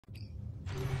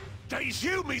These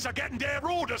humies are getting their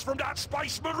orders from that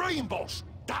Space Marine boss.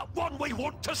 That one we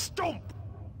want to stomp.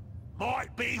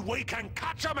 Might be we can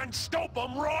catch them and stop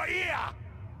them right here.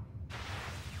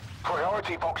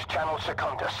 Priority Vox Channel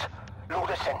Secundus. Lord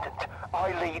Ascendant,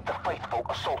 I lead the faithful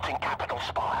assaulting Capital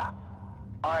Spire.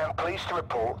 I am pleased to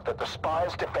report that the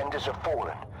Spire's defenders have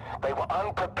fallen. They were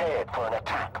unprepared for an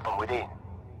attack from within.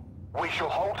 We shall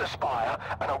hold the Spire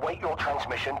and await your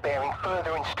transmission bearing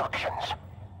further instructions.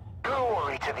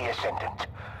 Glory to the Ascendant.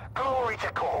 Glory to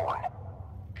Khorne.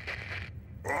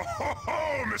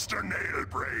 Oh, Mr.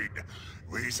 Nailbrain.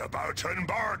 We's about to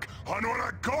embark on one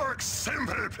of Gork's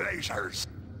simple pleasures.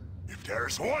 If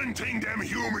there's one thing them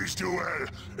humies do well,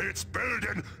 it's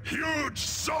building huge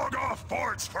sawed-off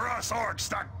forts for us orcs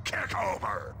to kick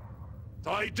over.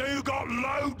 They do got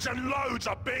loads and loads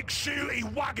of big shooty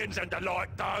wagons and the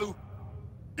like, though.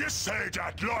 You say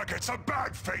that like it's a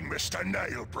bad thing, Mr.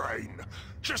 Nailbrain.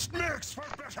 Just makes for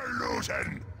better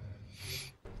looting.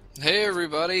 Hey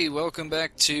everybody, welcome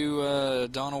back to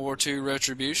Dawn of War 2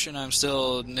 Retribution. I'm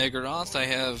still Niggeroth. I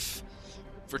have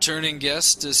returning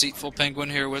guest Deceitful Penguin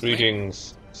here with me.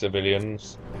 Greetings,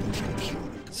 civilians.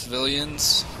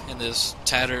 Civilians in this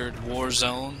tattered war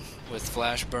zone with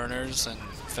flash burners and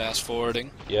fast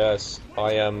forwarding. Yes,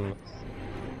 I am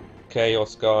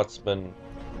Chaos Guardsman.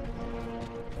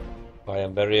 I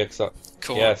am very excited.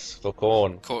 Yes, for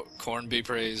Khorne. Khorne be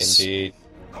praised. Indeed.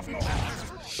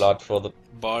 Blood for the...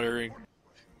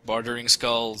 Bartering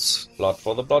skulls. Blood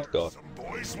for the Blood God.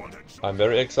 I'm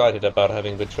very excited about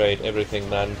having betrayed everything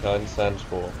mankind stands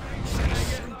for.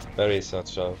 Very such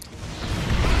so.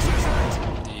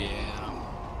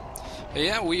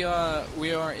 Yeah, we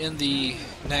are in the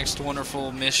next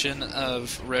wonderful mission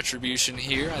of Retribution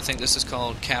here. I think this is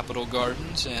called Capital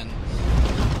Gardens, and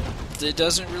it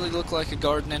doesn't really look like a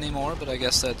garden anymore, but I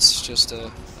guess that's just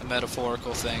a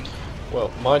metaphorical thing. Well,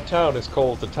 my town is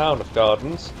called the Town of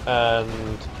Gardens,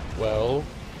 and, well,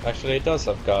 actually it does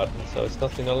have gardens, so it's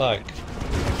nothing alike.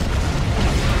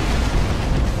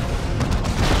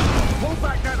 Pull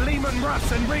back that Lehman Russ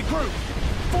and regroup.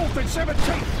 4th and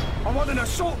 17th. I want an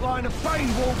assault line of Bane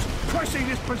Wolves pressing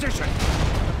this position.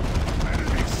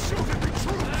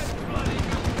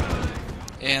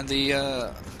 And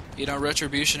the,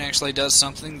 Retribution actually does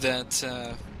something that,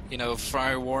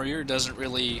 Fire Warrior doesn't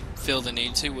really feel the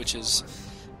need to, which is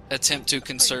attempt to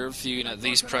conserve,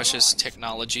 these precious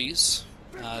technologies.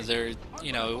 That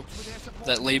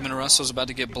Lehman Russ was about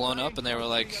to get blown up, and they were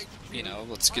like,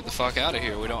 let's get the fuck out of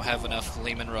here. We don't have enough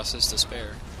Lehman Russes to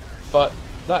spare. But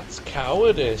that's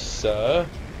cowardice, sir.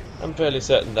 I'm fairly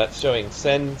certain that's showing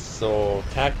sense or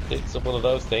tactics or one of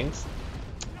those things.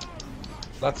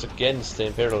 That's against the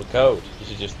Imperial Code. You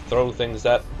should just throw things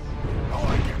at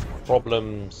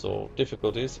problems or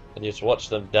difficulties and just watch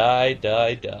them die.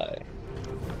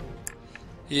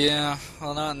 Yeah,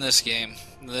 well, not in this game.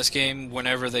 In this game,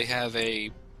 whenever they have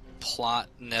a plot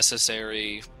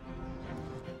necessary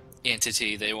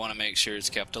entity, they want to make sure it's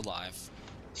kept alive.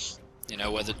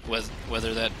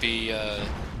 Whether that be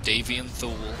Davian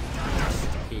Thule,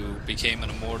 who became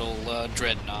an immortal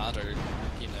dreadnought, or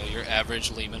your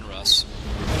average Lehman Russ.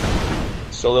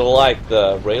 So they're like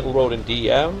the railroad in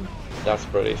DM. That's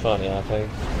pretty funny, I think.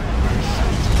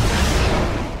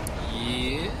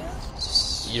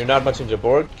 Yes. You're not much into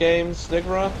board games,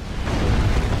 Niggeroth?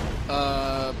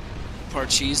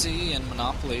 Parcheesi and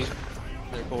Monopoly.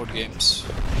 They're board games.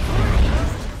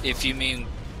 If you mean,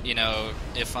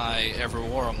 if I ever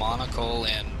wore a monocle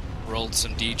and rolled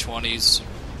some D20s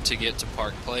to get to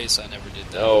Park Place, I never did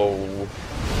that. Oh.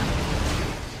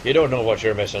 You don't know what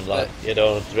your mission's like. You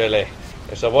don't really.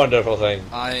 It's a wonderful thing.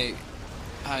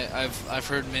 I've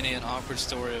heard many an awkward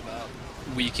story about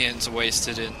weekends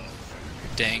wasted in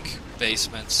dank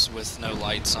basements with no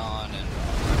lights on, and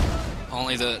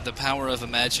only the power of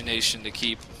imagination to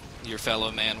keep your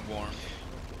fellow man warm.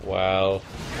 Well,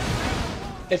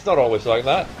 it's not always like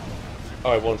that.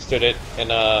 I once did it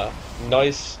in a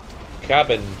nice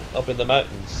cabin up in the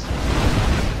mountains,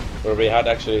 where we had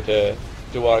actually to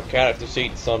do our character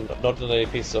sheets on not only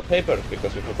pieces of paper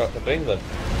because we forgot to bring them.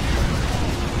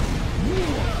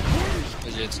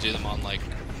 Did you have to do them on, like,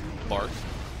 bark?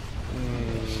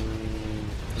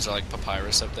 Is there, like,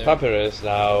 papyrus up there? Papyrus,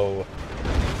 now.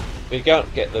 We can't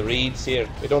get the reeds here.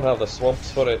 We don't have the swamps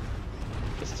for it.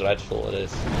 It's dreadful, it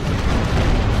is.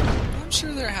 I'm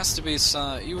sure there has to be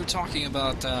some... You were talking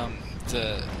about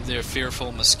their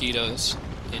fearful mosquitoes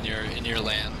in your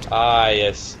land. Ah,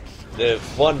 yes. The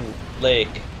one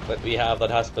lake that we have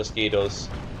that has mosquitoes.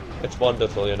 It's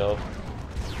wonderful,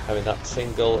 having that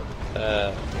single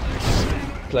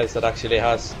place that actually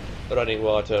has running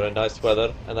water and nice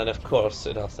weather, and then of course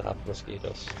it has to have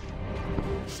mosquitoes.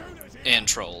 And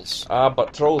trolls.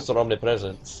 But trolls are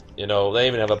omnipresent. You know, they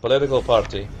even have a political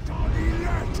party.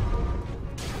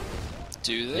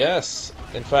 Do they? Yes,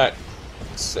 in fact,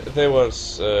 there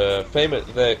was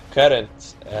the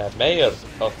current mayor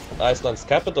of Iceland's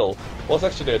capital was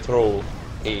actually a troll.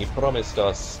 He promised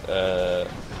us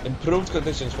improved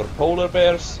conditions for polar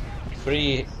bears,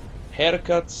 free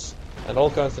haircuts, and all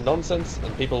kinds of nonsense,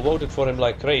 and people voted for him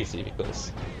like crazy,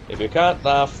 because if you can't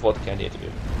laugh, what can you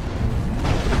do?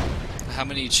 How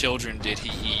many children did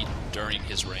he eat during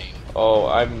his reign? Oh,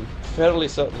 I'm fairly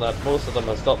certain that most of them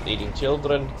have stopped eating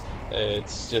children.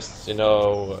 It's just, you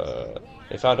know,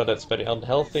 they found out it's very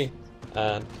unhealthy,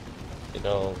 and, you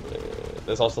know,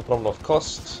 there's also the problem of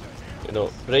cost. You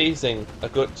know, raising a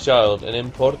good child and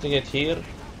importing it here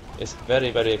is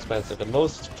very, very expensive, and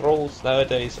most trolls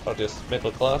nowadays are just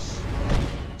middle class,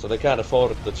 so they can't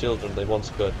afford the children they once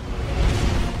could.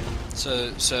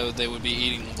 So they would be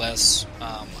eating less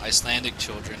Icelandic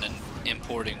children and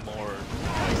importing more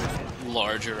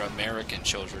larger American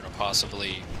children, or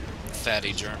possibly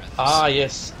fatty Germans. Ah,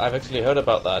 yes, I've actually heard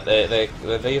about that.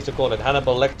 They used to call it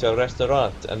Hannibal Lecter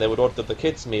restaurant, and they would order the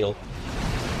kids' meal.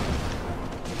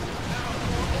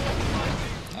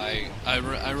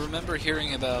 I remember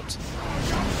hearing about.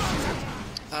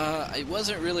 It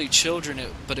wasn't really children,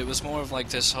 but it was more of like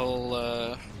this whole.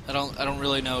 I don't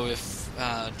really know if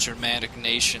Germanic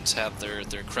nations have their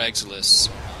Craigslists,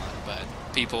 but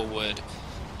people would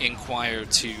inquire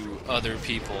to other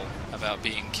people about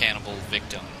being cannibal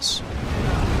victims,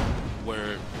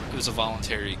 where it was a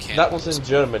voluntary cannibalism. That was in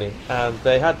Germany, and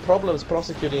they had problems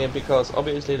prosecuting him because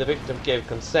obviously the victim gave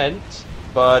consent,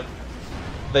 but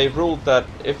they ruled that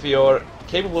if you're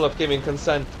capable of giving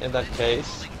consent in that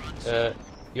case,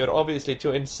 you're obviously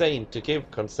too insane to give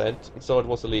consent, so it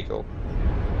was illegal.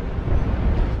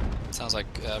 Sounds like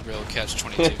a real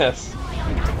catch-22. Yes.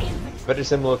 Very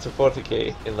similar to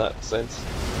 40k in that sense.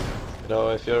 You know,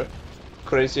 if you're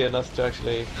crazy enough to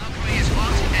actually...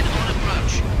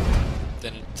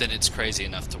 Then it's crazy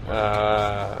enough to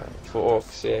work. For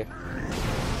orcs, yeah.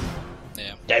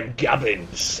 Yeah. Them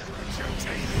gubbins!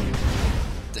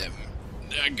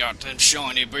 I got them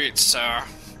shiny bits, sir.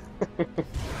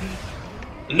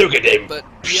 Look at them But,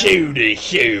 puny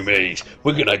humies!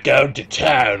 We're gonna go to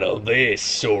town on this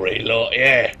sorry lot,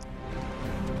 yeah?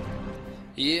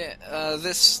 Yeah,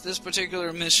 this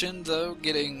particular mission, though,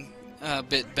 getting a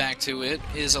bit back to it,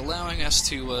 is allowing us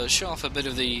to show off a bit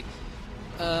of the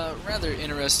rather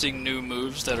interesting new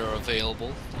moves that are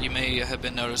available. You may have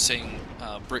been noticing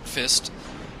Brickfist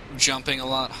jumping a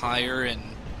lot higher and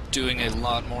doing a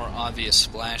lot more obvious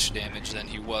splash damage than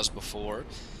he was before.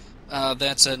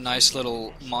 That's a nice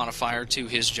little modifier to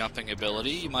his jumping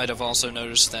ability. You might have also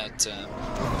noticed that,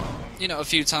 you know, a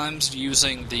few times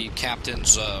using the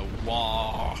captain's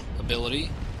wah ability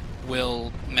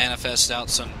will manifest out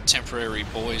some temporary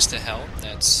boys to help.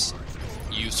 That's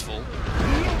useful.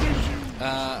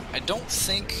 I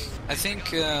think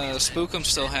Spookum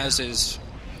still has his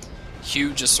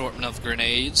huge assortment of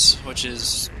grenades, which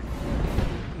is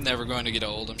never going to get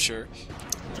old, I'm sure.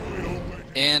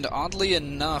 And oddly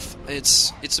enough,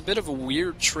 it's a bit of a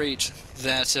weird trait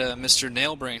that Mr.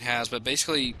 Nailbrain has, but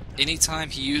basically anytime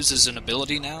he uses an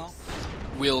ability now,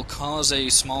 will cause a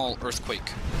small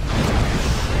earthquake.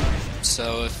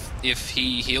 So if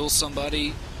he heals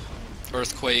somebody,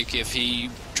 earthquake. If he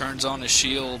turns on his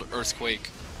shield, earthquake.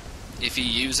 If he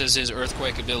uses his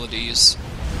earthquake abilities,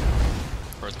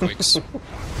 earthquakes.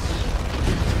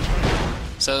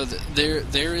 So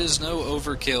there is no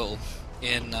overkill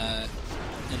in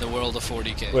the world of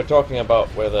 40k. We're talking about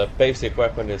where the basic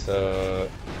weapon is a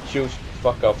huge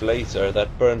fuck-off laser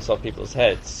that burns off people's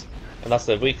heads, and that's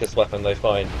the weakest weapon they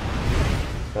find.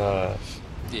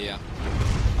 Yeah.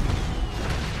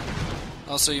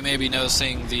 Also, you may be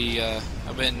noticing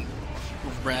I've been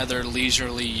rather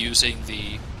leisurely using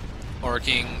the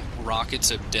arcing rockets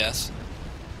of death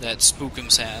that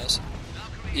Spookums has.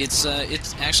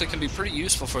 It actually can be pretty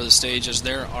useful for the stage, as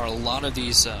there are a lot of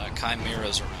these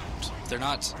chimeras around. They're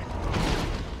not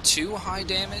too high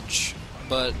damage,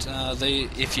 but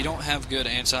if you don't have good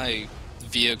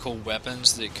anti-vehicle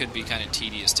weapons, it could be kind of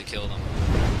tedious to kill them,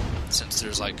 since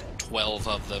there's like 12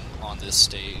 of them on this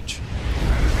stage.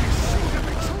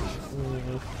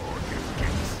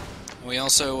 We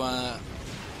also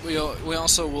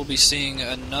will be seeing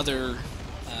another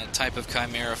type of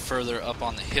chimera further up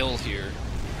on the hill here,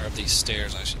 or up these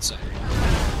stairs, I should say.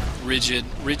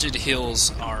 Rigid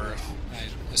hills are,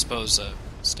 I suppose,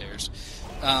 stairs.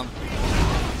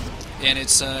 And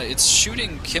it's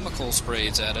shooting chemical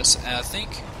sprays at us. I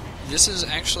think This is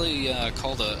actually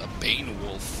called a Bane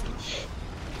Wolf,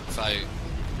 if I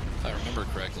remember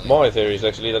correctly. My theory is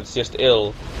actually that it's just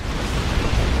ill.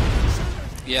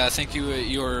 Yeah, I think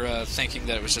you were thinking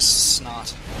that it was just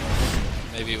snot.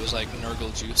 Maybe it was like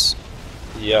Nurgle juice.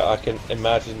 Yeah, I can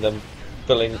imagine them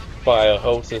filling fire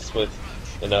hoses with,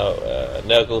 you know,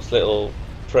 Nurgle's little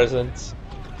presents,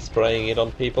 spraying it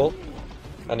on people.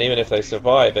 And even if they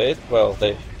survive it, well,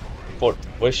 they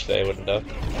wish they wouldn't have.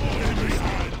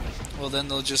 Well, then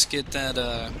they'll just get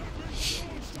that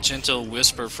gentle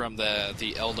whisper from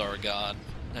the Eldar god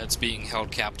that's being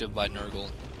held captive by Nurgle.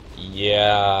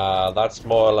 Yeah, that's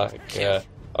more like a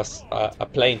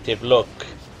plaintive look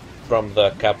from the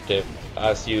captive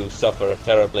as you suffer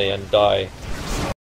terribly and die.